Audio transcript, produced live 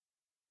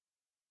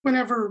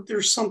whenever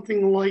there's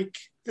something like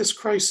this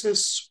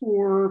crisis,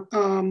 or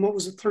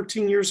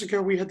 13 years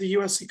ago, we had the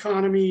US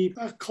economy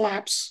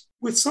collapse.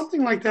 With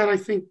something like that, I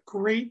think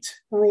great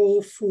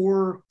role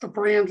for a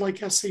brand like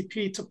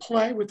SAP to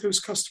play with those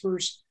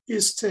customers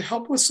is to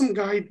help with some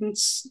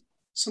guidance,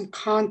 some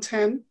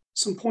content,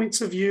 some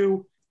points of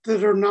view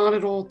that are not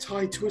at all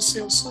tied to a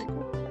sales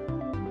cycle.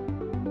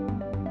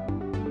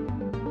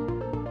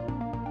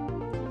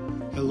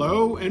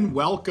 Hello and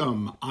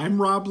welcome.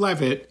 I'm Rob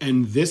Levitt,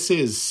 and this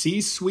is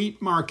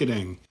C-Suite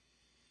Marketing.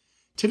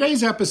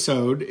 Today's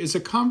episode is a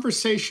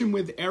conversation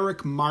with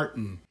Eric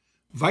Martin,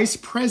 Vice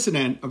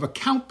President of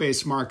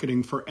Account-Based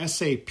Marketing for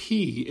SAP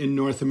in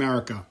North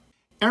America.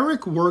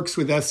 Eric works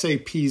with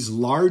SAP's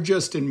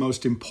largest and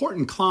most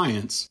important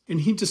clients,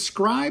 and he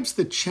describes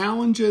the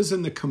challenges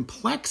and the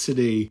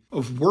complexity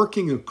of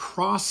working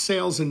across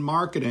sales and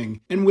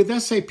marketing and with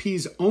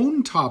SAP's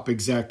own top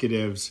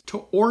executives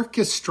to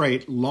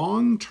orchestrate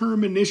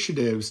long-term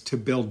initiatives to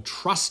build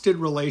trusted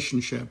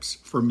relationships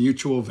for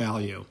mutual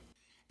value.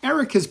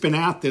 Eric has been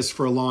at this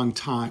for a long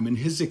time, and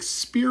his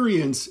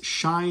experience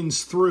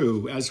shines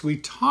through as we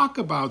talk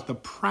about the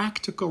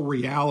practical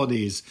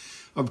realities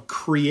of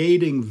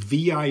creating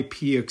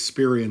VIP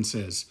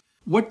experiences.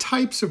 What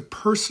types of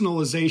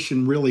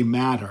personalization really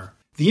matter?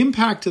 The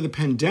impact of the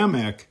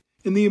pandemic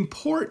and the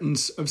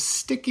importance of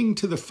sticking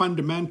to the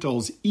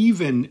fundamentals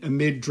even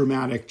amid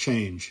dramatic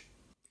change.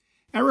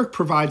 Eric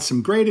provides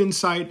some great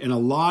insight and a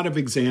lot of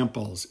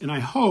examples, and I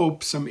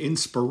hope some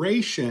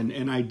inspiration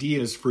and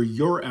ideas for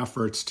your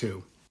efforts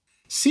too.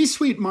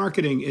 C-Suite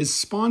Marketing is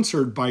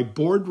sponsored by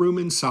Boardroom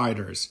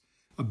Insiders,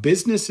 a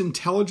business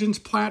intelligence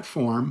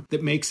platform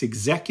that makes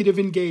executive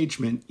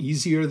engagement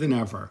easier than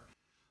ever.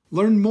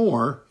 Learn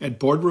more at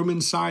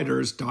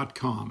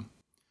boardroominsiders.com.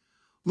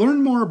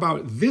 Learn more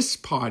about this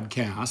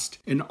podcast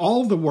and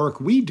all the work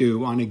we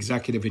do on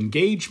executive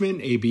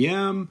engagement,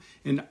 ABM,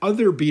 and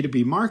other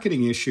B2B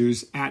marketing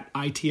issues at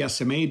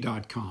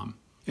itsma.com.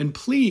 And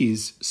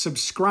please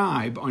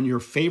subscribe on your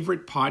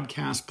favorite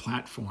podcast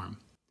platform.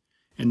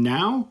 And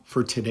now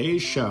for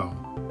today's show.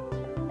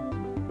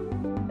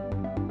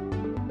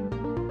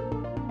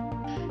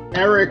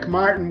 Eric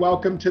Martin,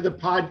 welcome to the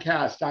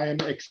podcast. I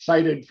am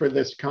excited for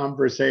this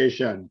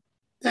conversation.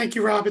 Thank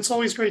you, Rob. It's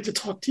always great to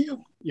talk to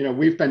you. You know,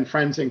 we've been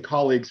friends and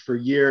colleagues for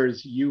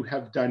years. You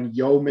have done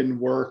yeoman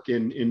work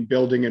in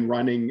building and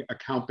running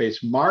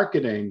account-based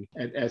marketing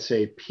at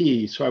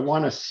SAP. So I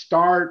want to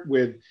start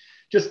with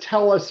just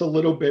tell us a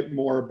little bit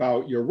more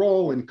about your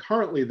role and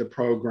currently the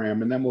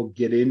program, and then we'll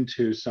get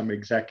into some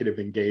executive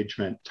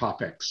engagement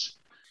topics.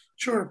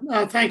 Sure.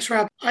 Thanks,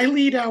 Rob. I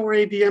lead our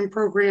ABM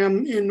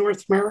program in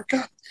North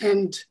America,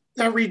 and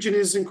that region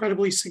is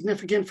incredibly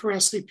significant for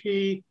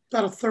SAP.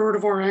 About a third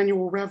of our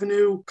annual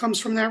revenue comes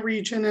from that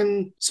region.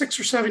 And 6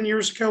 or 7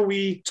 years ago,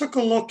 we took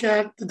a look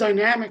at the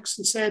dynamics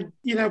and said,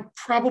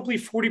 probably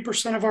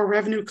 40% of our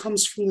revenue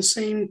comes from the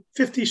same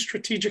 50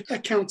 strategic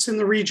accounts in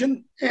the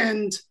region.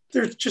 And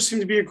there just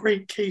seemed to be a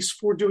great case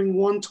for doing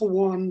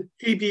one-to-one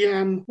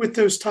ABM with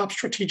those top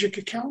strategic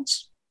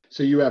accounts.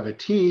 So you have a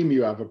team,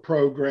 you have a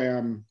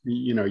program,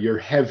 you're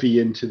heavy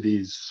into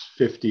these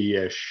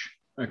 50-ish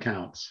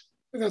accounts.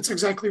 That's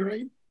exactly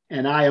right.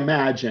 And I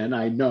imagine,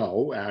 I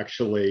know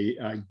actually,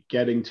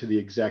 getting to the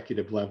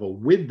executive level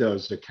with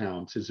those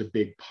accounts is a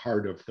big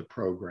part of the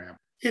program.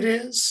 It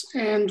is.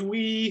 And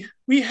we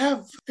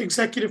have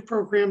executive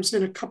programs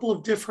in a couple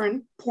of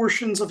different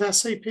portions of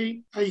SAP.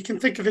 You can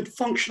think of it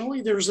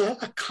functionally. There's a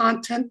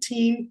content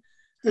team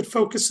that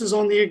focuses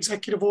on the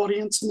executive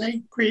audience, and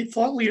they create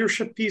thought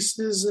leadership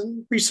pieces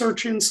and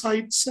research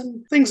insights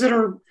and things that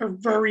are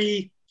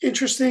very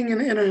interesting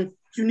and in a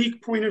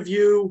unique point of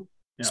view,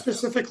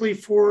 specifically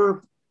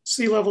for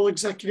C-level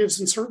executives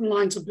in certain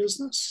lines of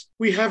business.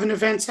 We have an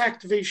events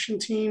activation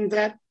team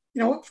that,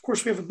 of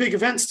course, we have a big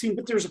events team,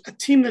 but there's a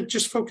team that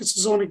just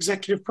focuses on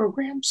executive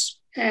programs.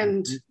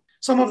 And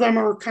some of them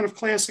are kind of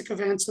classic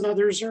events, and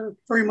others are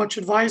very much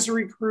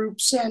advisory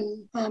groups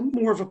and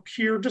more of a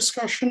peer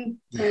discussion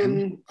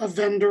than a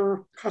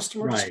vendor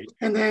customer. Right.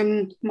 And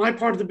then my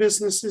part of the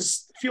business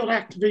is the field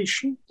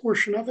activation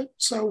portion of it.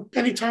 So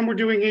anytime we're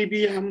doing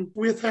ABM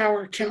with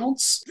our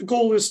accounts, the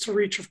goal is to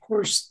reach, of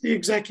course, the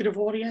executive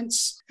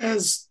audience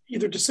as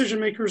either decision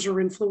makers or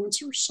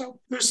influencers. So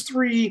there's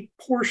 3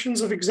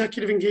 portions of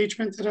executive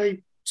engagement that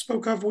I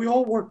spoke of. We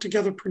all work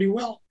together pretty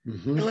well.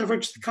 We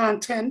leverage the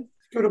content,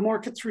 go to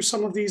market through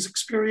some of these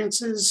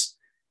experiences,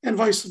 and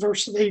vice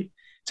versa. They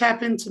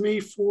tap into me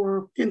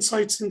for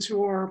insights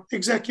into our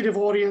executive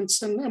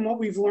audience and what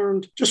we've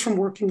learned just from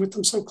working with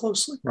them so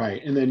closely.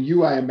 Right. And then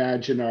you, I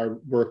imagine, are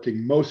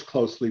working most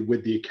closely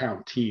with the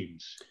account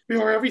teams. We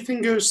are.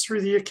 Everything goes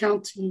through the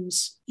account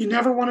teams. You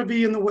never want to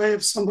be in the way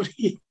of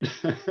somebody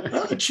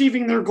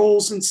achieving their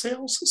goals in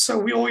sales. So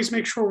we always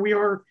make sure we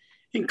are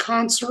in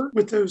concert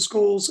with those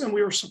goals and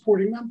we are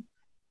supporting them.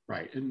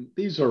 Right. And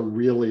these are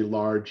really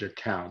large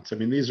accounts. I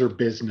mean, these are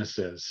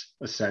businesses,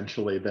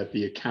 essentially, that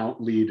the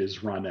account lead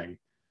is running.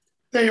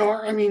 They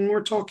are. I mean,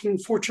 we're talking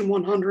Fortune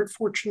 100,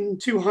 Fortune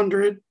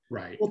 200,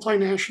 right,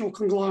 multinational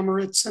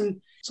conglomerates.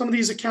 And Some of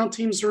these account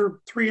teams are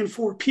 3 and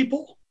 4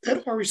 people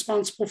that are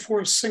responsible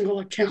for a single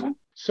account.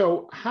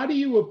 So how do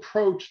you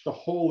approach the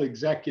whole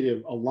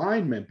executive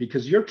alignment?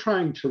 Because you're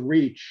trying to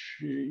reach,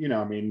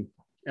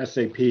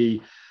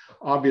 SAP,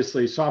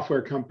 obviously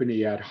software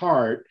company at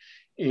heart,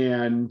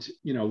 and,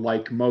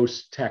 like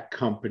most tech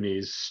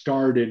companies,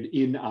 started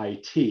in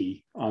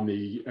IT on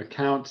the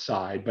account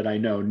side, but I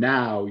know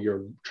now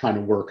you're trying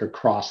to work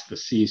across the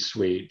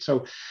C-suite.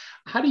 So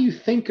how do you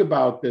think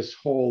about this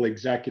whole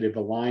executive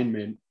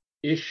alignment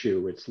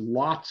issue? It's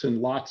lots and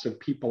lots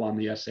of people on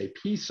the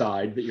SAP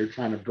side that you're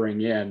trying to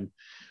bring in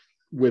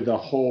with a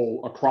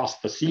whole across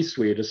the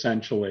C-suite,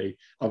 essentially,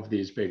 of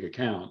these big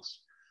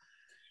accounts.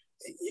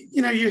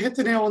 You hit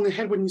the nail on the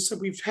head when you said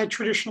we've had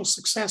traditional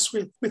success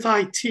with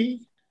IT.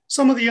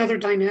 Some of the other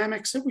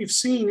dynamics that we've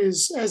seen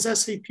is as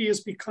SAP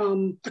has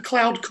become a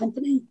cloud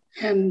company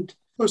and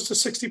close to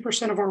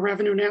 60% of our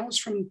revenue now is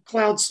from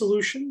cloud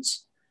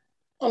solutions.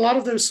 A lot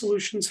of those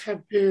solutions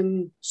have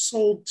been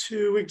sold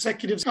to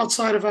executives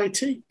outside of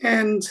IT.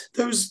 And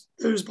those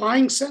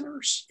buying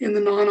centers in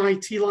the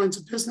non-IT lines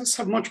of business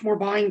have much more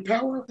buying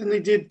power than they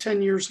did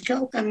 10 years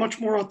ago and much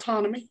more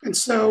autonomy. And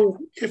so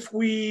if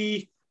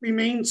we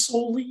remain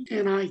solely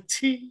in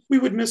IT, we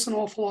would miss an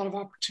awful lot of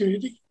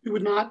opportunity. We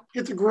would not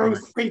get the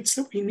growth rates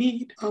that we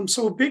need.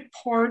 So a big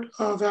part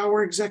of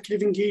our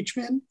executive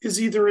engagement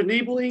is either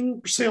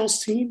enabling our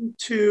sales team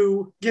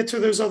to get to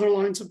those other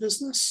lines of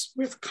business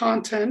with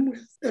content,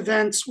 with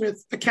events,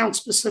 with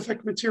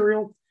account-specific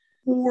material,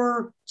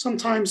 or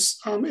sometimes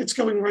it's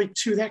going right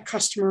to that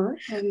customer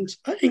and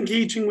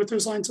engaging with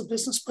those lines of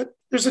business. But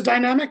there's a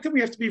dynamic that we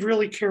have to be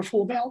really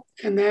careful about,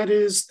 and that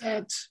is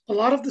that a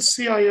lot of the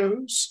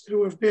CIOs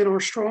who have been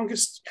our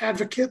strongest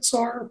advocates,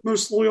 our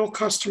most loyal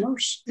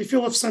customers, they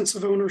feel a sense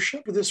of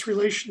ownership of this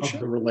relationship.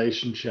 Of the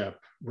relationship,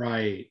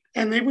 right.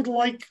 And they would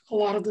like a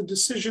lot of the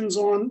decisions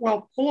on,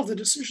 all of the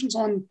decisions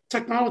on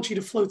technology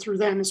to flow through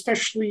them,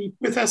 especially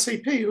with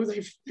SAP, who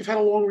they've had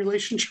a long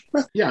relationship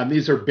with. Yeah, and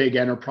these are big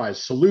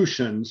enterprise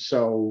solutions.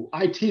 So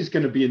IT is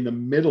going to be in the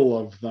middle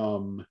of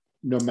them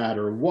no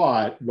matter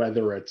what,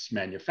 whether it's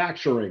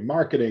manufacturing,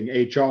 marketing,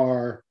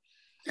 HR.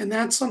 And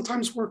that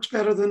sometimes works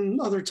better than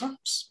other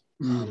times.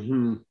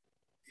 Mm-hmm.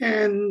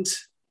 And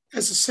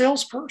as a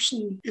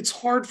salesperson, it's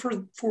hard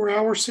for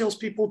our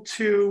salespeople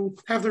to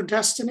have their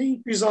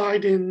destiny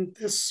reside in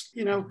this,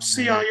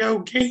 CIO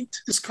gate,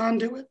 this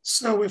conduit.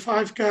 So if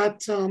I've got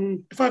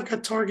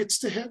targets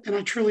to hit, and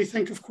I truly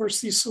think, of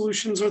course, these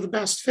solutions are the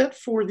best fit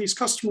for these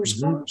customers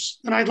for us,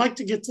 then I'd like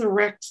to get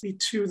directly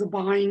to the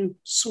buying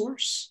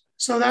source.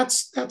 So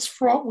that's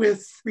fraught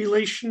with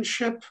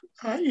relationship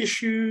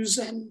issues,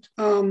 and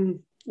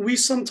we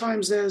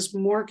sometimes as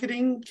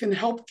marketing can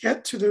help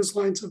get to those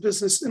lines of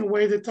business in a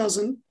way that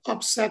doesn't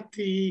upset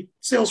the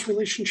sales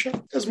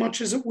relationship as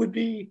much as it would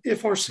be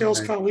if our sales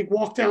colleague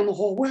walked down the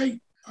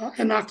hallway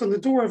and knocked on the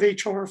door of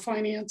HR or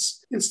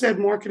finance. Instead,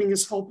 marketing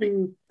is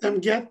helping them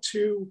get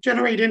to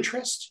generate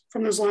interest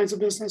from those lines of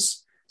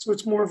business. So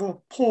it's more of a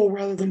pull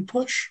rather than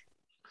push.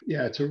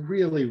 Yeah, it's a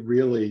really,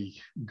 really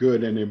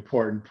good and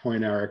important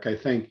point, Eric. I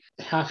think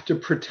have to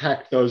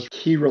protect those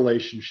key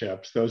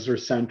relationships. Those are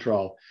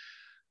central.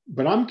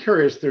 But I'm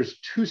curious, there's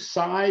two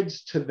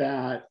sides to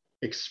that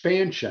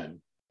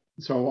expansion.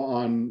 So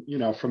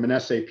from an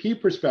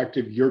SAP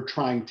perspective, you're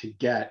trying to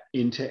get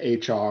into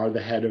HR,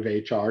 the head of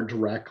HR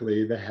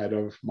directly, the head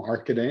of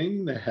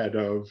marketing, the head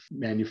of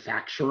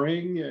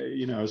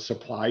manufacturing,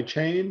 supply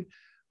chain.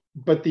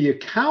 But the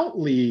account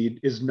lead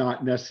is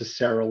not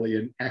necessarily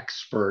an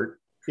expert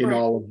in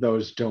all of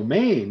those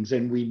domains.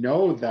 And we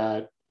know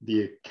that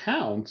the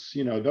accounts,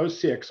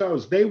 those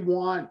CXOs, they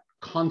want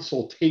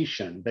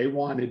consultation, they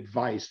want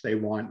advice, they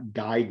want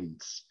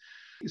guidance.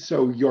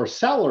 So your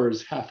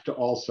sellers have to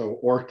also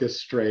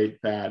orchestrate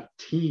that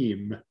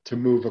team to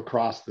move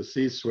across the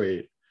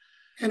C-suite.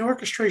 And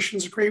orchestration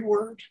is a great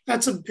word.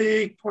 That's a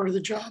big part of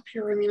the job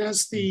here. I mean,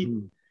 as the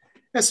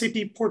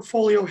SAP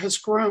portfolio has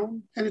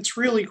grown, and it's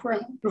really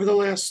grown over the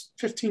last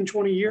 15,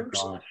 20 years.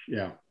 Oh gosh,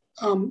 yeah.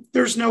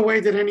 There's no way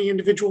that any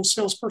individual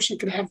salesperson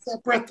could have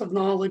that breadth of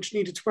knowledge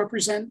needed to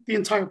represent the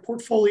entire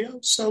portfolio.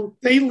 So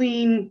they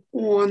lean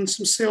on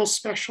some sales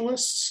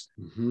specialists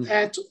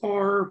that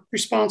are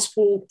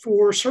responsible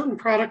for certain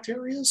product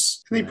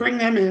areas, and they bring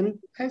them in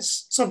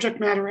as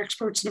subject matter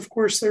experts. And of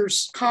course,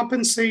 there's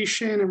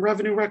compensation and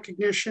revenue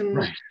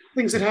recognition,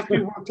 things that have to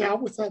be worked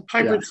out with a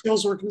hybrid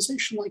sales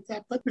organization like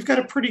that. But we've got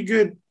a pretty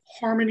good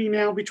harmony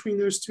now between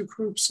those two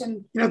groups.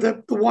 And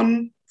the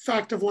one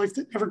fact of life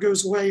that never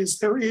goes away is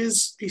there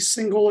is a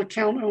single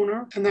account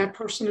owner, and that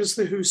person is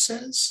the who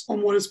says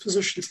on what is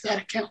positioned to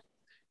that account.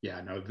 Yeah,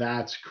 no,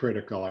 that's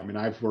critical. I mean,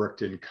 I've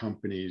worked in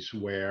companies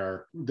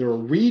where there are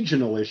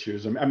regional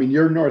issues. I mean,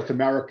 you're North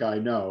America, I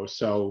know,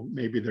 so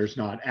maybe there's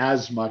not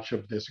as much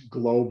of this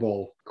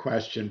global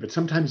question, but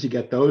sometimes you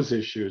get those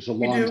issues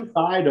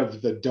alongside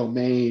of the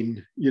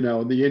domain,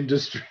 the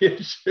industry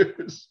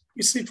issues.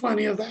 We see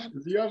plenty of that.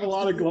 You have a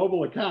lot of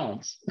global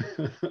accounts.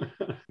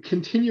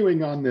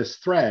 Continuing on this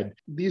thread,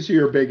 these are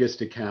your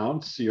biggest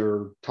accounts,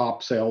 your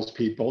top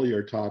salespeople,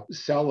 your top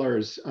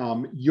sellers.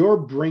 You're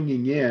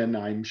bringing in,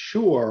 I'm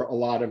sure, a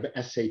lot of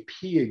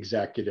SAP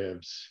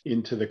executives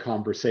into the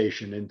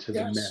conversation, into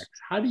the mix.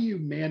 How do you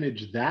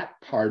manage that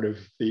part of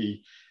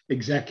the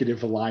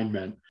executive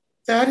alignment?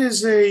 That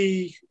is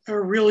a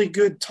really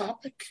good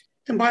topic.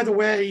 And by the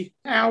way,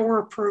 our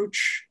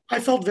approach, I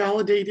felt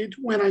validated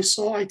when I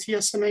saw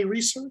ITSMA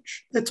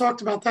research that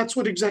talked about that's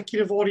what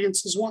executive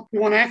audiences want. They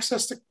want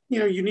access to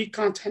unique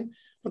content,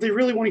 but they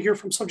really want to hear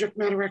from subject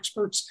matter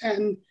experts.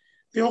 And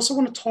they also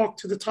want to talk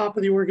to the top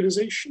of the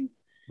organization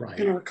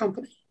in our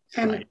company.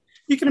 And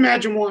you can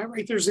imagine why,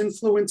 right? There's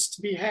influence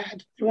to be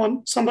had. They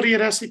want somebody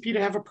at SAP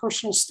to have a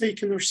personal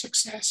stake in their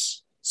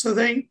success. So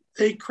they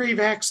crave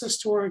access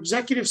to our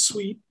executive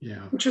suite,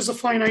 which is a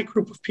finite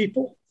group of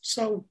people.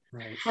 So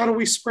how do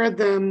we spread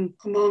them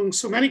among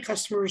so many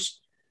customers,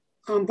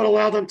 but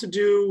allow them to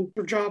do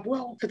their job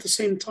well at the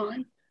same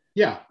time?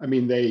 Yeah, I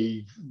mean,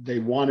 they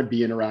want to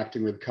be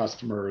interacting with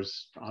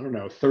customers, I don't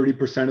know,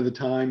 30% of the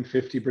time,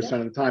 50%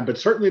 of the time, but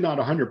certainly not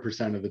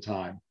 100% of the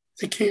time.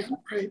 They can't,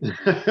 right?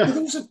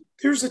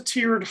 There's a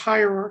tiered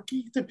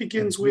hierarchy that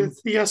begins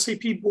with the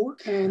SAP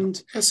board,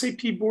 and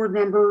SAP board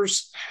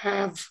members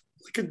have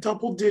like a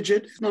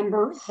double-digit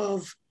number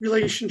of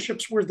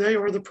relationships where they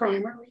are the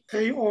primary.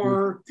 They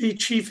are the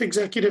chief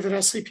executive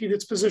at SAP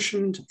that's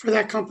positioned for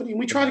that company. And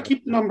we try to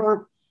keep the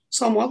number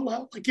somewhat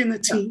low, like in the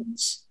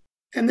teens.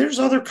 And there's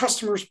other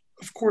customers,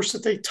 of course,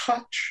 that they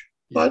touch,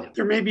 but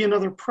there may be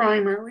another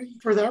primary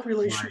for that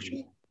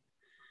relationship.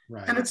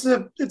 Right. And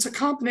it's a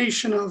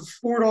combination of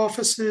board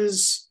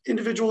offices,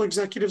 individual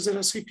executives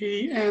at SAP,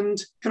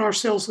 and our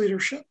sales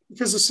leadership,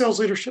 because the sales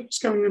leadership is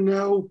going to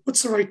know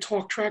what's the right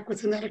talk track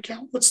within that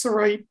account, what's the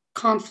right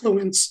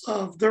confluence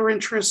of their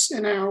interests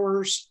and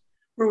ours,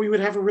 where we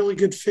would have a really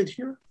good fit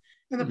here,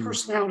 and the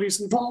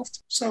personalities involved.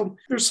 So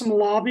there's some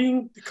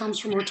lobbying that comes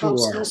from our top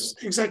sales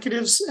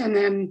executives, and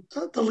then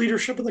the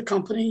leadership of the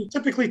company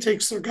typically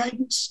takes their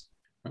guidance.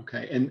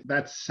 Okay, and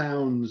that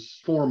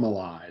sounds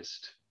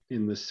formalized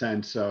in the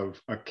sense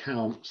of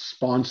account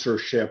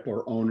sponsorship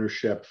or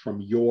ownership from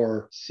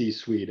your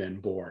C-suite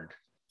and board.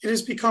 It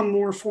has become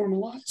more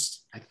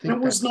formalized. I think it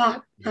was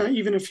not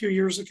even a few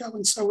years ago,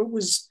 and so it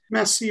was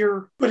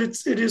messier, but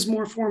it is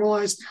more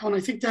formalized now. And I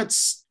think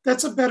that's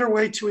a better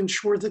way to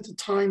ensure that the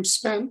time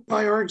spent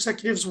by our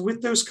executives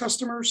with those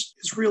customers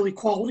is really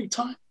quality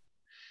time.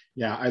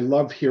 Yeah, I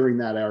love hearing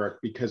that,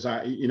 Eric, because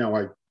I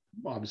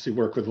obviously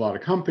work with a lot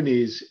of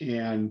companies,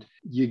 and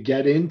you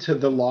get into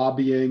the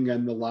lobbying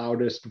and the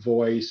loudest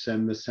voice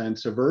and the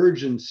sense of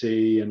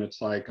urgency. And it's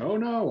like, oh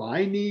no,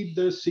 I need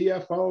the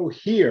CFO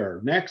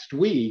here next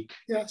week.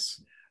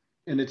 Yes.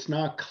 And it's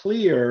not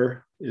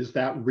clear, is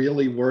that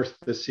really worth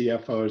the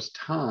CFO's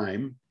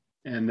time?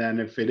 And then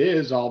if it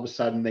is, all of a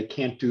sudden they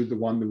can't do the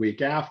one the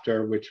week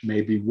after, which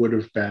maybe would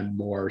have been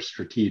more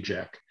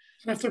strategic.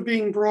 And if they're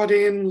being brought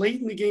in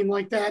late in the game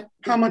like that,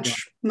 how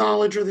much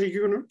knowledge are they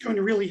going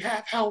to really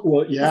have? How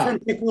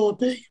authentic will it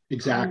be?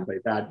 Exactly,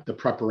 the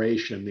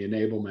preparation, the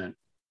enablement.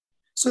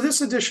 So this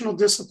additional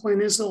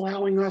discipline is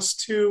allowing us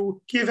to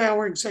give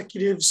our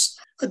executives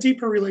a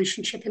deeper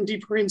relationship and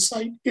deeper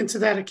insight into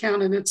that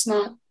account. And it's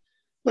not,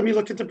 let me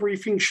look at the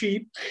briefing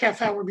sheet a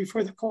half hour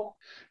before the call.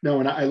 No,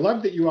 and I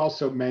love that you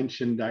also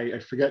mentioned, I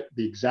forget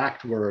the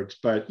exact words,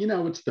 but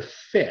it's the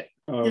fit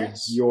of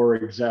your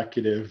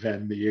executive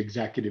and the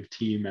executive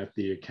team at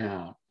the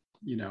account.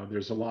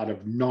 There's a lot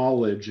of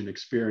knowledge and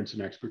experience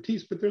and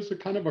expertise, but there's a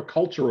kind of a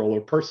cultural or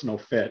personal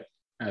fit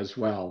as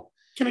well.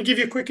 Can I give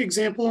you a quick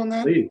example on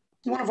that? Please.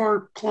 One of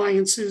our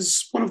clients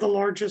is one of the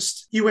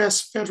largest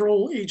U.S.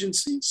 federal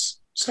agencies.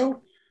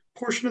 So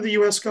portion of the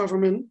U.S.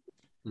 government,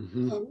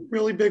 a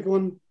really big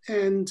one.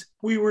 And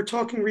we were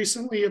talking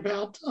recently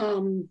about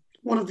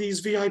one of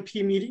these VIP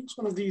meetings,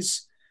 one of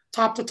these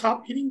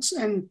top-to-top meetings,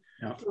 and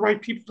the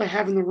right people to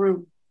have in the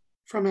room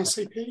from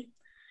SAP.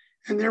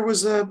 And there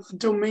was a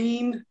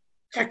domain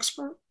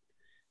expert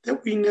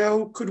that we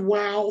know could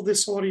wow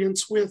this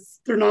audience with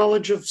their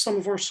knowledge of some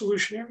of our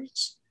solution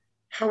areas.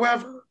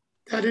 However,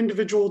 that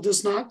individual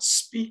does not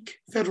speak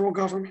federal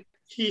government.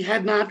 He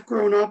had not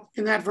grown up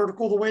in that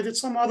vertical the way that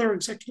some other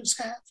executives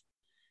have.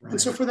 Right.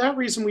 And so for that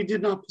reason, we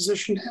did not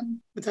position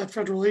him with that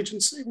federal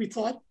agency. We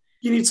thought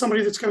you need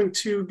somebody that's going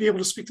to be able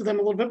to speak to them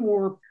a little bit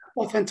more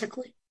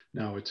authentically.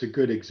 No, it's a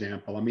good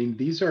example. I mean,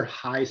 these are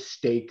high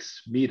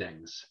stakes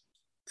meetings.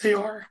 They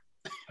are.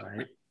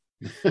 Right.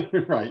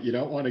 Right. You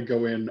don't want to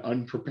go in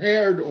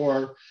unprepared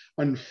or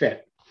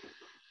unfit.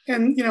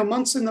 And,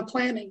 months in the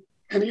planning,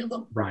 any of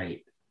them.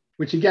 Right.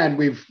 Which again,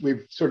 we've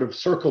sort of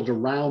circled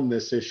around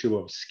this issue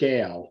of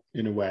scale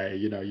in a way.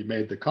 You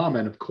made the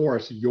comment, of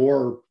course,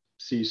 your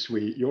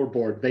C-suite, your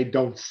board, they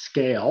don't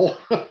scale.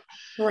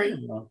 Right.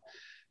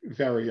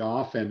 Very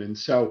often. And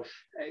so,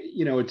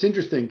 it's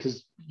interesting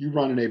because you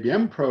run an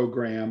ABM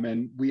program,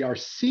 and we are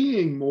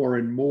seeing more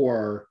and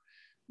more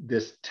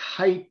this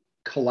tight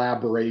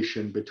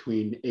collaboration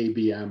between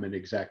ABM and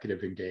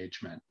executive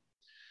engagement.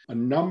 a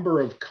number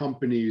of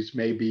companies,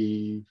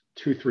 maybe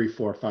 2, 3,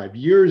 4, 5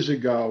 years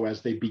ago,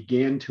 as they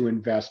began to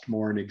invest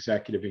more in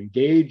executive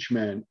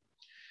engagement,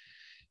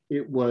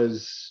 it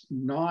was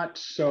not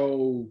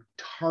so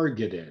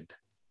targeted.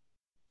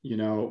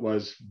 It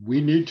was, we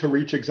need to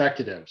reach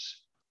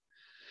executives.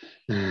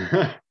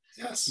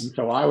 Yes. And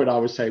so I would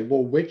always say,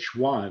 well, which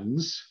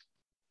ones,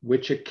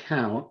 which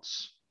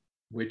accounts,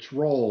 which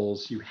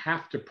roles? You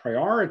have to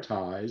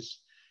prioritize,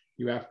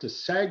 you have to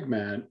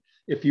segment.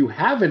 If you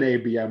have an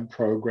ABM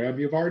program,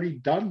 you've already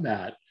done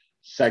that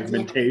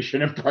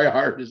segmentation and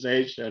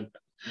prioritization.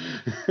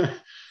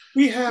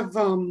 We have,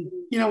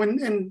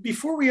 and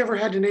before we ever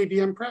had an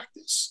ABM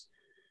practice,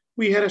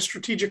 we had a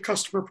strategic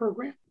customer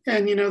program.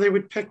 And, they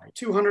would pick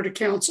 200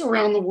 accounts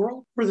around the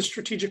world for the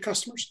strategic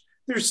customers.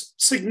 There's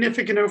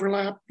significant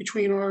overlap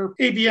between our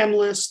ABM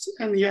list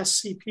and the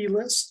SCP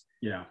list.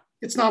 Yeah.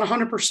 It's not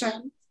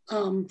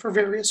 100% for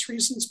various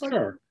reasons, but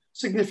sure,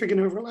 significant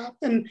overlap.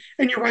 And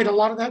you're right, a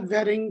lot of that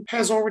vetting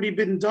has already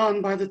been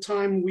done by the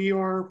time we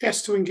are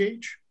asked to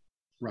engage.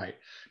 Right.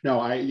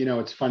 No,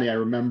 it's funny. I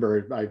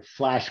remember I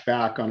flash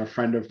back on a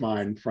friend of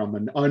mine from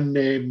an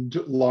unnamed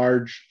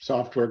large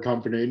software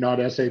company, not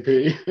SAP,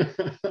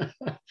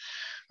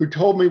 who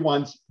told me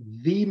once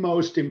the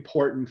most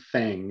important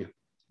thing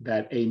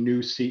that a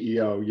new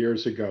CEO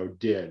years ago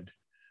did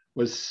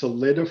was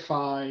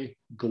solidify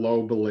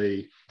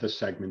globally the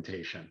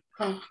segmentation.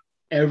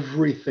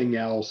 Everything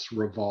else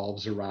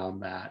revolves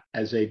around that.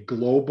 As a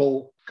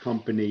global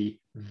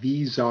company,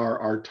 these are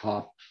our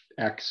top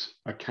X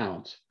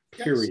accounts,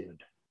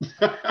 period.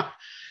 Yes.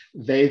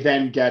 They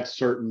then get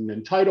certain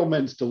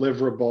entitlements,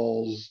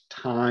 deliverables,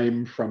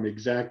 time from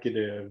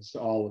executives,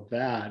 all of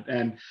that.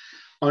 And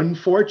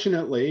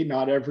unfortunately,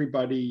 not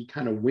everybody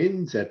kind of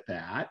wins at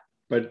that.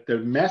 But the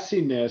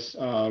messiness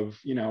of,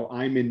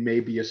 I'm in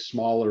maybe a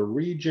smaller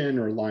region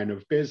or line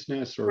of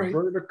business or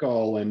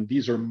vertical, and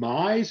these are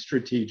my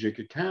strategic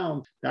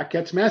accounts, that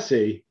gets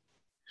messy.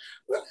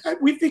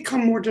 We've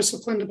become more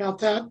disciplined about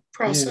that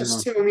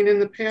process too. I mean, in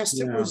the past,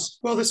 it was,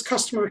 well, this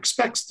customer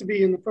expects to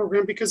be in the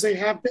program because they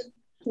have been,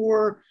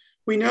 or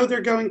we know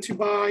they're going to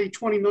buy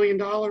 $20 million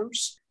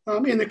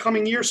in the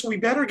coming year, so we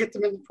better get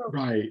them in the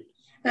program. Right.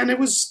 And it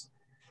was,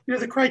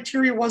 the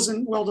criteria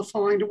wasn't well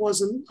defined. It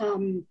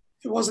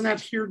wasn't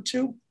adhered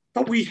to,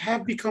 but we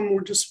have become more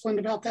disciplined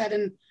about that.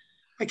 And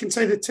I can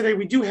say that today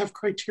we do have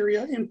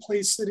criteria in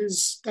place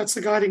that's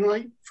the guiding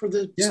light for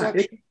the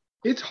selection.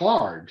 It's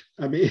hard.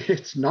 I mean,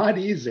 it's not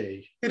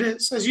easy. It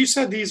is. As you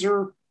said, these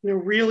are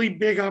really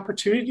big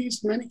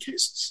opportunities in many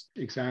cases.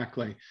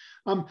 Exactly.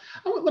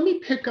 Let me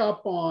pick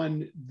up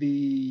on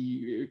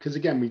because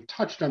again, we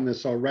touched on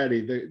this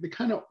already, the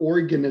kind of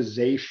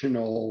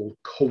organizational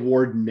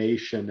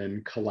coordination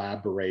and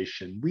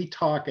collaboration. We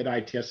talk at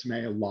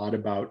ITSMA a lot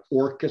about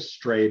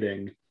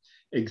orchestrating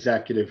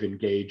executive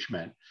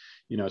engagement.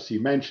 So you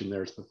mentioned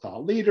there's the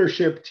thought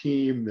leadership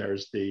team,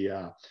 there's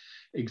the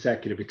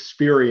executive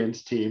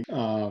experience team,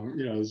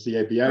 there's the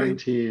ABM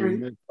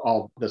team,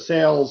 all the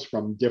sales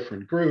from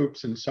different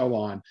groups and so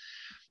on.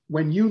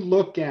 When you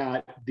look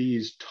at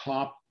these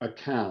top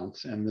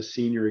accounts and the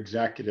senior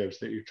executives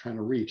that you're trying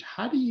to reach,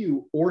 how do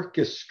you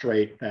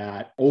orchestrate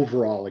that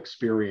overall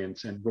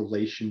experience and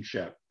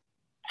relationship?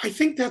 I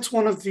think that's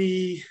one of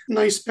the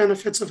nice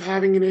benefits of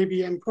having an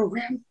ABM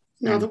program.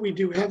 Now that we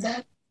do have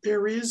that,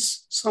 there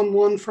is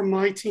someone from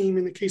my team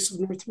in the case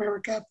of North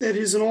America that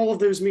is in all of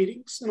those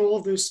meetings and all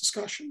of those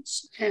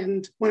discussions.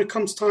 And when it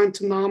comes time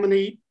to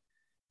nominate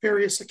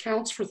various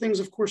accounts for things,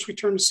 of course, we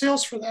turn to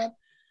sales for that.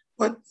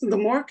 But the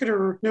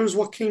marketer knows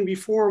what came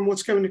before and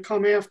what's going to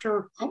come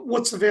after,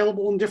 what's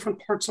available in different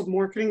parts of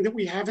marketing that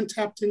we haven't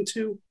tapped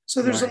into.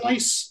 So there's a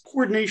nice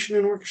coordination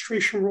and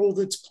orchestration role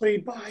that's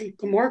played by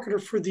the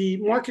marketer for the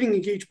marketing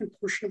engagement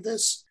portion of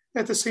this,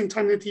 at the same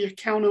time that the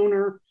account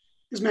owner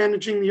is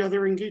managing the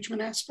other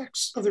engagement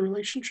aspects of the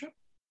relationship.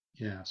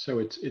 Yeah, so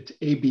it's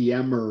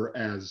ABMer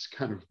as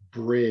kind of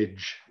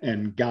bridge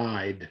and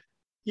guide.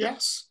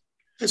 Yes,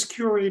 as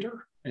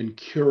curator. And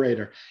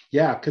curator.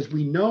 Yeah, because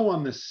we know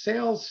on the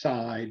sales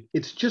side,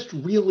 it's just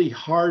really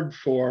hard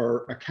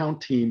for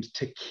account teams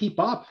to keep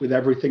up with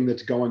everything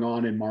that's going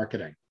on in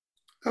marketing.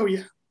 Oh,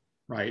 yeah.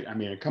 Right. I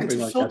mean, a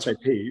company like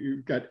SAP,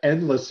 you've got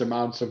endless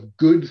amounts of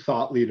good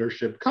thought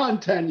leadership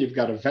content. You've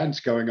got events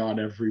going on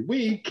every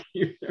week.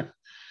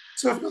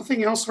 So if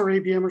nothing else, our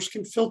ABMers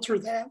can filter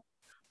that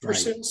for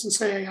sales and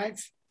say,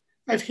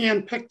 I've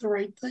handpicked the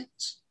right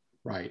things.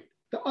 Right.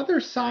 The other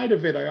side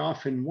of it I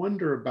often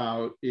wonder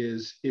about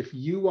is if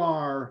you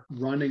are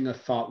running a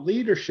thought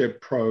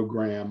leadership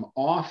program,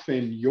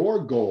 often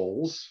your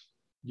goals,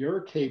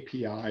 your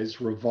KPIs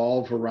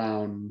revolve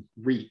around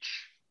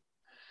reach.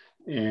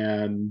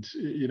 And,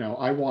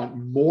 I want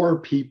more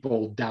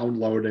people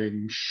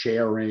downloading,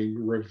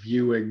 sharing,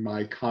 reviewing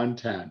my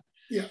content.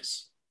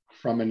 Yes.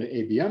 From an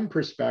ABM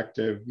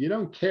perspective, you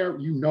don't care,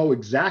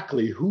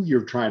 exactly who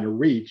you're trying to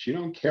reach. You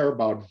don't care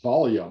about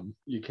volume.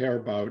 You care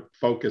about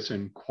focus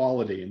and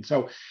quality. And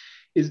so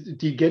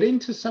do you get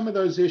into some of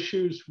those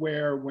issues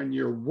where when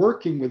you're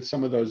working with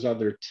some of those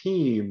other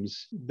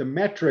teams, the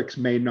metrics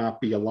may not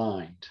be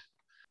aligned?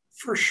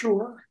 For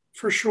sure.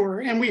 For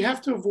sure. And we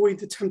have to avoid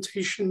the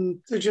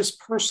temptation to just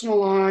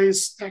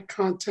personalize that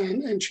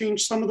content and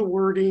change some of the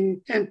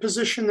wording and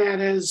position that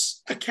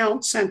as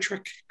account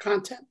centric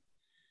content,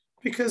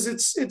 because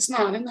it's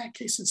not. In that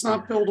case, it's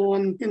not built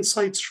on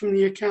insights from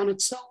the account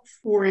itself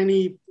or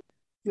any,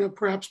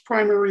 perhaps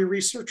primary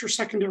research or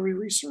secondary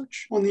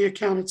research on the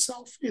account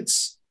itself.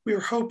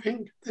 We're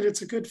hoping that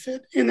it's a good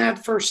fit in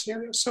that first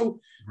scenario. So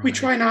we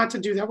try not to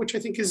do that, which I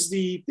think is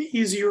the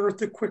easier,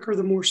 the quicker,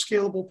 the more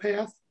scalable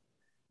path.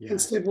 Yeah.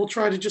 Instead, we'll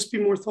try to just be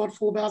more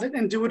thoughtful about it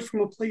and do it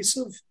from a place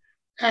of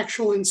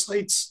actual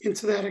insights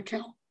into that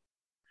account.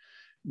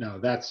 No,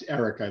 that's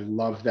Eric. I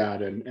love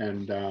that.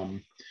 And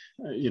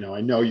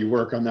I know you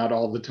work on that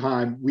all the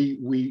time.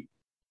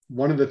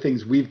 One of the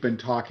things we've been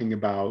talking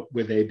about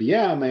with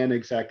ABM and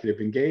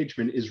executive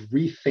engagement is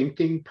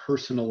rethinking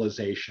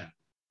personalization.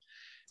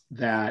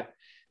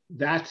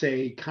 That's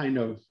a kind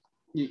of,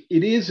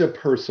 it is a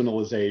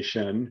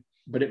personalization,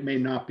 but it may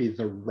not be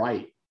the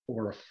right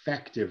or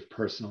effective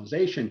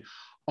personalization.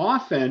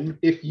 Often,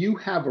 if you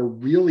have a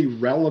really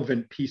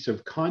relevant piece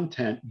of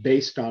content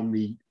based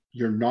on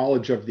your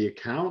knowledge of the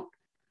account,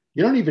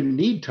 you don't even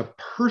need to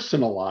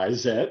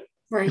personalize it.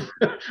 Right.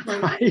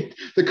 Right?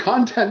 The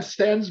content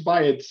stands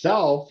by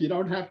itself. You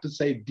don't have to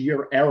say,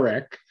 "Dear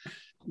Eric."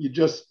 You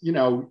just,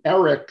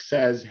 Eric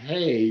says,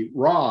 "Hey,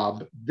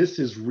 Rob, this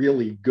is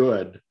really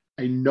good.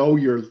 I know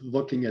you're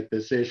looking at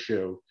this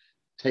issue.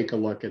 Take a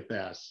look at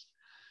this."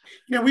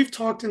 We've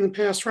talked in the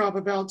past, Rob,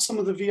 about some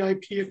of the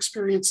VIP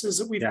experiences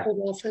that we've pulled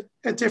off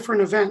at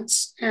different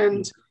events.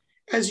 And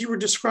as you were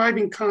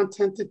describing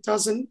content that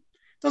doesn't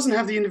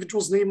have the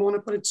individual's name on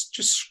it, but it's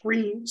just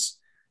screams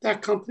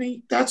that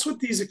company, that's what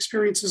these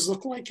experiences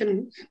look like.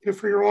 And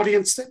for your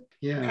audience that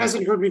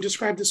hasn't heard me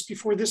describe this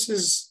before, this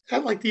is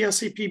at like the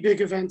SAP big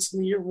events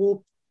in the year.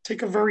 We'll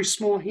take a very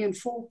small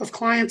handful of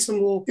clients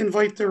and we'll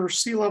invite their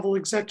C-level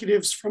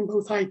executives from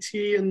both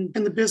IT and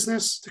the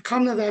business to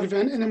come to that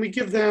event. And then we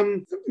give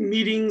them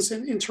meetings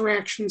and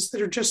interactions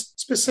that are just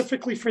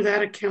specifically for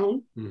that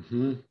account,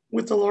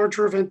 with the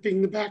larger event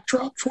being the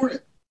backdrop for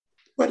it.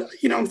 But,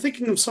 I'm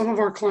thinking of some of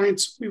our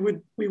clients,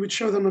 we would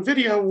show them a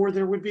video where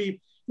there would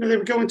be, they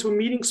would go into a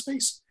meeting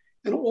space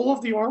and all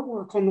of the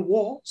artwork on the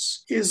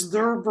walls is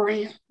their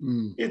brand.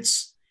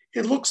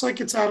 It looks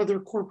like it's out of their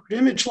corporate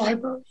image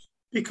library,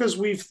 because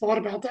we've thought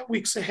about that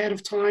weeks ahead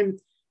of time,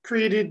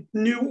 created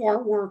new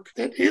artwork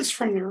that is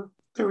from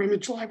their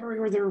image library,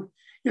 or their,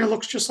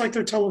 looks just like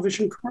their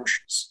television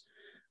commercials.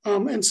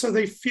 And so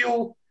they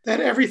feel that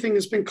everything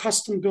has been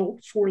custom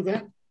built for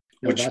them,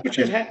 which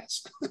it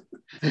has.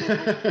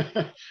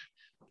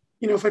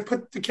 If I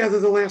put together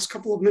the last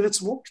couple of minutes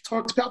of what we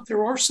talked about,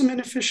 there are some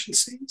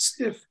inefficiencies.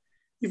 If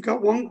you've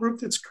got one group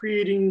that's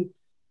creating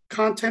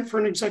content for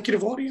an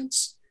executive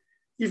audience,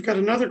 you've got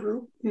another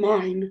group,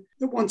 mine,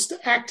 that wants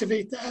to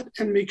activate that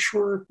and make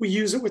sure we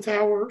use it with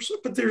ours.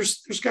 But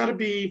there's got to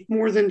be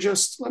more than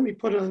just, let me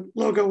put a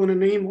logo and a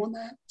name on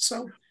that.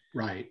 So,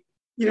 right.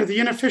 The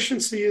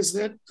inefficiency is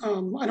that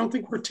I don't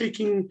think we're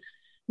taking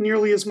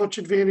nearly as much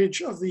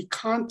advantage of the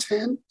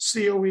content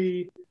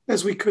COE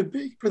as we could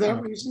be for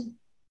that reason.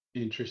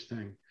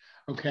 Interesting.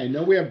 Okay, I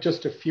know we have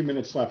just a few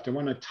minutes left. I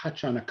want to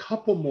touch on a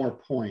couple more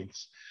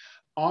points.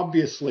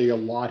 Obviously, a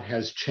lot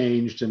has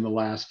changed in the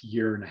last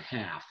year and a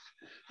half.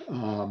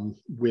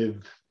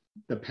 With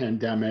the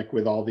pandemic,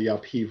 with all the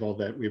upheaval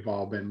that we've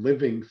all been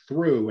living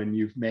through, and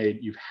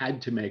you've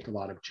had to make a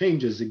lot of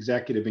changes.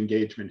 Executive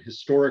engagement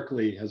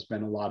historically has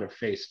been a lot of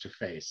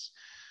face-to-face.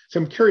 So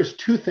I'm curious,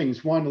 two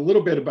things. One, a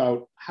little bit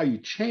about how you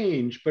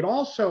change, but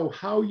also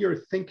how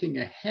you're thinking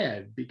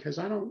ahead, because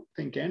I don't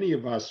think any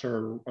of us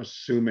are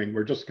assuming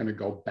we're just going to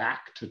go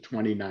back to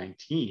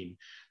 2019.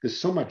 There's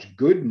so much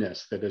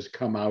goodness that has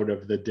come out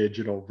of the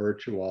digital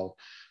virtual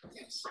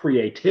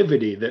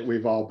creativity that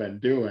we've all been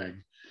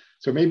doing.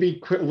 So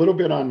maybe a little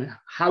bit on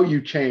how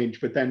you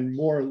change, but then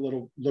more a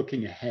little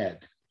looking ahead.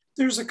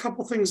 There's a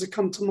couple things that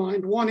come to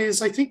mind. One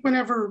is, I think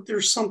whenever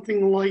there's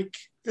something like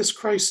this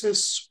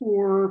crisis,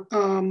 or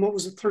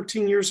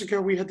 13 years ago,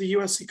 we had the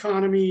US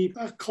economy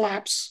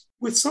collapse.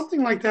 With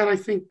something like that, I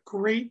think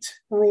great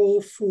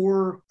role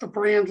for a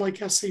brand like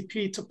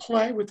SAP to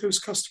play with those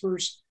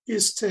customers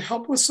is to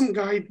help with some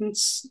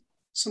guidance,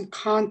 some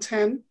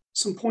content,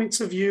 some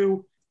points of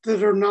view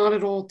that are not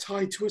at all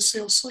tied to a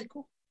sales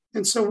cycle.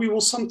 And so we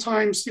will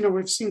sometimes,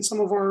 we've seen some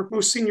of our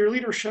most senior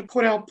leadership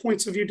put out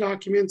points of view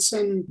documents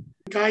and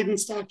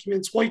guidance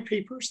documents, white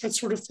papers, that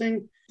sort of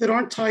thing, that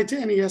aren't tied to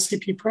any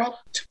SAP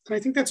product. And I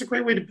think that's a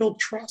great way to build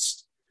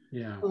trust.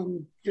 Yeah.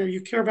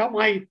 You care about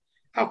my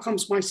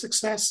outcomes, my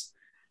success.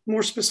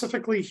 More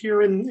specifically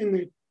here in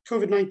the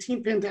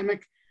COVID-19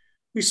 pandemic,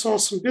 we saw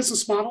some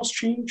business models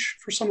change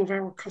for some of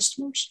our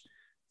customers.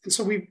 And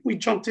so we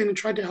jumped in and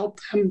tried to help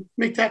them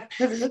make that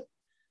pivot.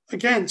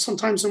 Again,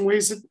 sometimes in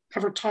ways that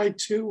never tied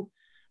to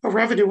a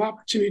revenue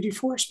opportunity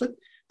for us, but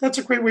that's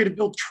a great way to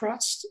build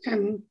trust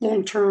and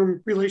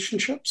long-term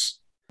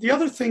relationships. The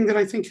other thing that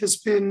I think has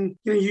been,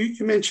 you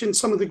mentioned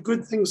some of the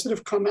good things that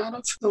have come out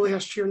of the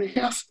last year and a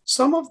half.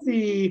 Some of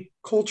the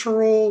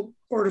cultural,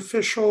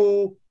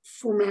 artificial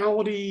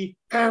formality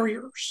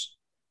barriers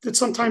that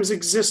sometimes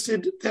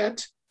existed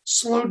that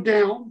slowed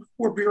down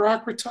or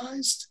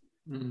bureaucratized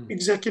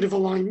executive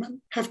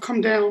alignment have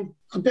come down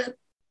a bit.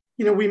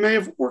 We may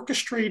have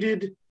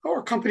orchestrated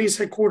our company's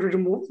headquartered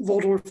in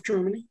Waldorf,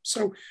 Germany.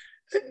 So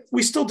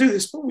we still do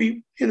this, but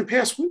in the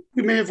past,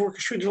 we may have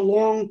orchestrated a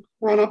long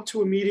run up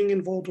to a meeting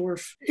in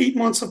Waldorf, 8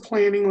 months of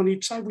planning on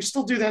each side. We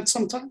still do that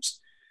sometimes.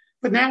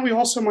 But now we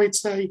also might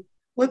say,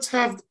 let's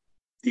have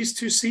these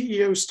two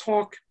CEOs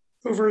talk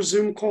over a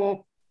Zoom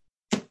call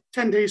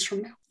 10 days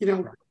from now.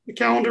 The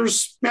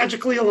calendar's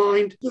magically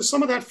aligned. There's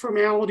some of that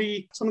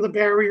formality, some of the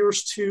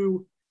barriers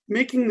to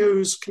making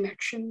those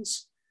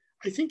connections,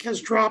 I think, has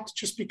dropped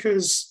just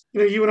because,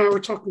 you and I were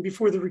talking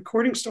before the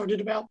recording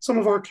started about some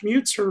of our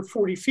commutes are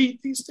 40 feet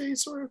these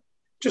days or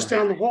just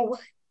down the hallway.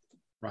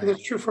 Right. And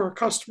that's true for our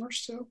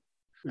customers too.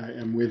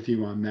 I'm with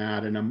you on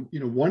that. And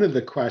one of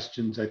the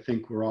questions I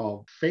think we're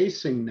all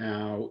facing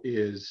now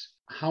is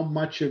how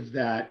much of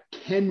that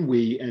can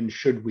we and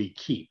should we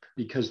keep?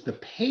 Because the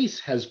pace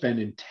has been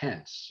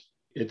intense.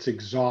 It's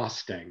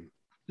exhausting.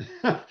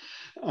 And,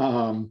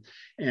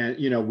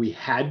 we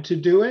had to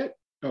do it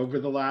over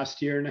the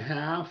last year and a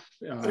half.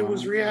 But it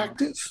was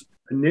reactive.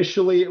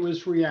 Initially, it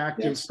was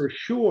reactive for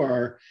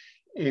sure.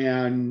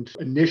 And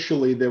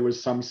initially, there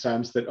was some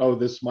sense that,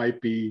 this might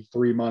be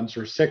 3 months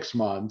or 6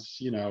 months.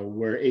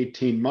 We're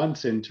 18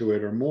 months into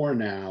it or more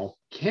now.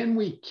 Can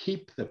we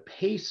keep the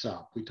pace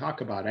up? We talk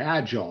about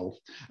agile.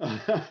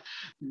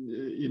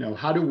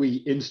 How do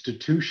we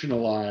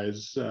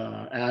institutionalize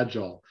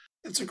agile?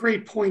 That's a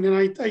great point. And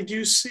I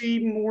do see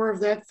more of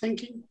that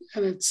thinking.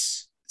 And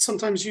it's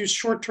sometimes used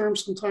short term.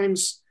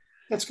 Sometimes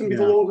that's going to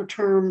be the longer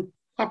term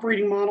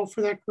operating model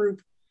for that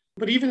group.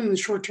 But even in the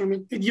short term,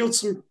 it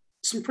yields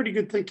some pretty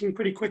good thinking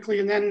pretty quickly.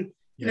 And then,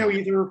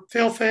 either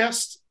fail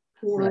fast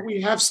or we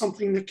have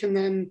something that can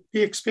then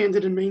be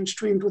expanded and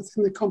mainstreamed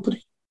within the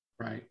company.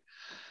 Right.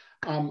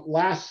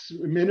 Last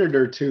minute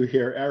or two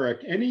here,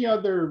 Eric, any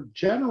other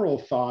general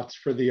thoughts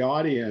for the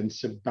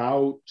audience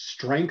about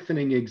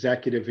strengthening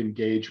executive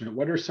engagement?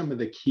 What are some of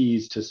the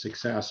keys to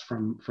success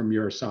from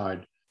your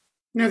side?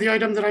 The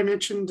item that I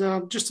mentioned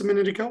just a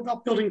minute ago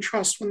about building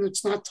trust when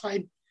it's not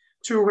tied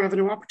to a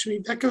revenue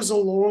opportunity, that goes a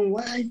long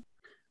way.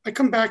 I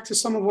come back to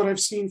some of what I've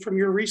seen from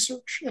your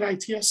research at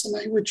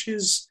ITSMA, which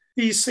is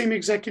these same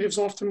executives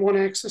often want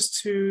access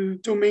to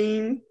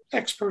domain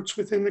experts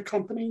within the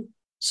company.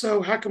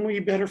 So how can we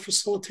better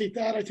facilitate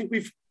that? I think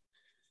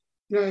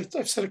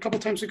I've said a couple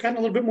of times, we've gotten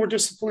a little bit more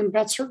disciplined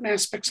about certain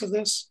aspects of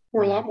this.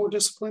 We're a lot more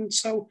disciplined.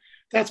 So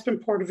that's been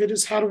part of it,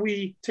 is how do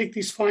we take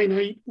these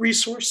finite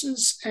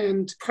resources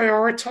and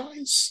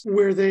prioritize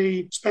where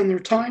they spend their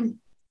time?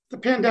 The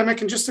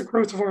pandemic and just the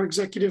growth of our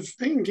executive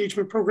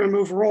engagement program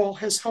overall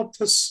has helped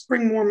us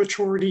bring more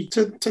maturity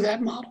to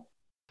that model.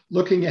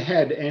 Looking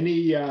ahead,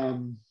 any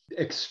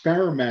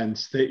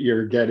experiments that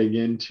you're getting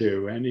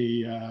into,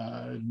 any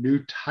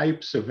new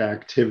types of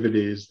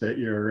activities that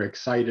you're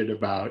excited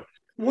about?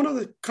 One of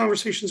the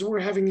conversations we're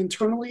having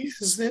internally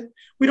is that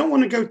we don't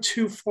want to go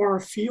too far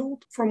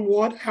afield from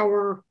what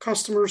our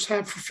customers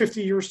have for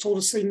 50 years told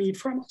us they need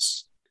from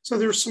us. So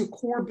there's some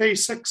core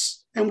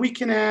basics, and we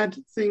can add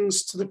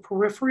things to the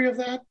periphery of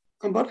that.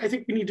 But I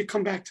think we need to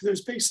come back to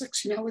those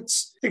basics.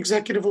 It's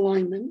executive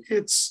alignment.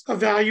 It's a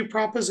value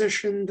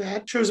proposition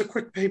that shows a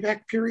quick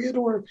payback period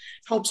or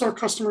helps our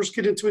customers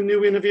get into a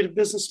new innovative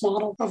business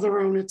model of their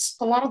own. It's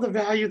a lot of the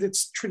value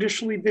that's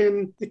traditionally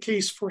been the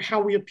case for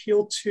how we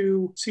appeal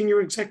to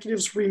senior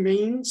executives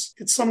remains.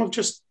 It's some of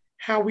just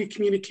how we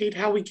communicate,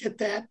 how we get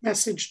that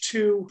message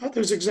to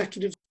those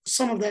executives.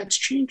 Some of that's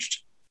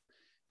changed.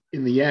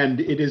 In the end,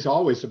 it is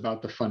always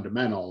about the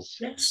fundamentals.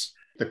 Yes.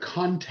 The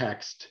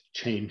context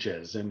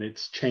changes, and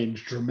it's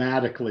changed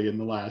dramatically in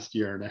the last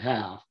year and a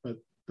half, but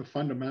the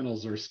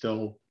fundamentals are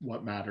still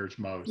what matters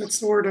most. That's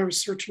the word I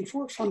was searching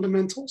for,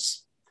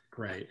 fundamentals.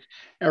 Great.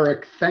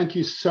 Eric, thank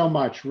you so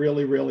much.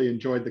 Really, really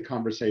enjoyed the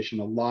conversation.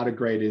 A lot of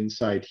great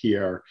insight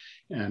here,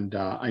 and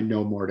I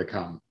know more to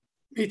come.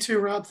 Me too,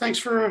 Rob. Thanks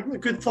for a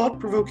good,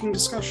 thought-provoking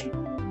discussion.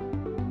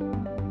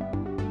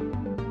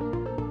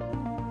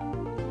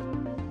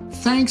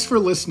 Thanks for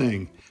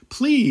listening.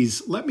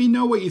 Please let me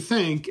know what you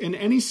think and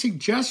any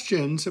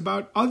suggestions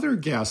about other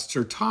guests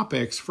or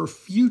topics for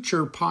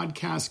future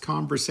podcast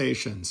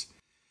conversations.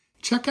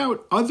 Check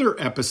out other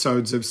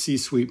episodes of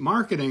C-Suite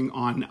Marketing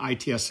on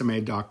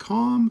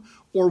itsma.com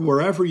or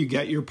wherever you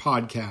get your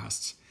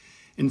podcasts.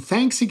 And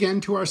thanks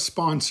again to our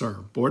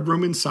sponsor,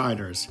 Boardroom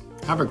Insiders.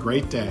 Have a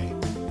great day.